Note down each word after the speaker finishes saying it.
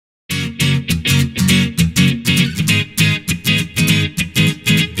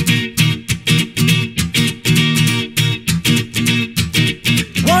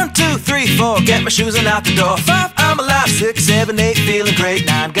shoes and out the door. 5, I'm alive. 6, 7, 8, feeling great.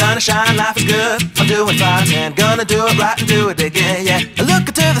 9, gonna shine, life is good. I'm doing fine. 10, gonna do it right and do it again, yeah. I look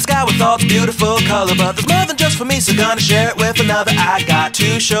into the sky with all its beautiful color, but there's more than just for me, so gonna share it with another. I got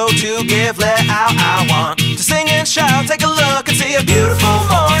to show, to give, let out. I want to sing and shout. Take a look and see a beautiful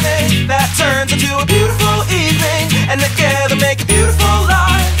morning that turns into a beautiful evening, and together make a beautiful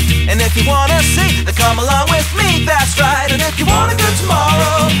life. And if you wanna see, then come along with me, that's right. And if you want a good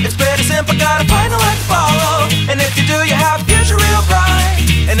tomorrow, it's pretty simple, gotta find a light to follow. And if you do, you have a future real bright.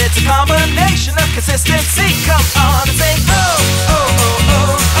 And it's a combination of consistency. Come on and say, oh, oh,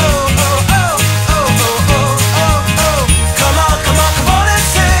 oh, oh, oh, oh, oh, oh, oh, oh, oh, oh. Come on, come on, come on and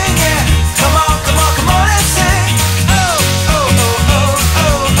sing, yeah. Come on, come on, come on and sing. Oh, oh, oh,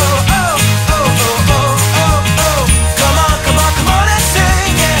 oh, oh, oh, oh, oh, oh, oh, oh, oh. Come on, come on, come on and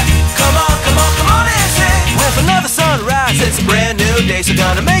sing, yeah. Come on, come on, come on and sing. With another sunrise, it's a brand new day, so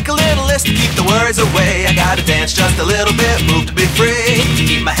gonna make a little list to keep the worries away. I gotta dance just a little bit, move to be free.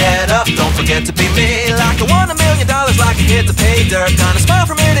 Keep my head up, don't forget to be me. Like I won $1 million, like a hit to pay dirt. Gonna smile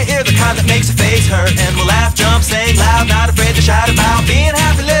from ear to ear, the kind that makes your face hurt. And we'll laugh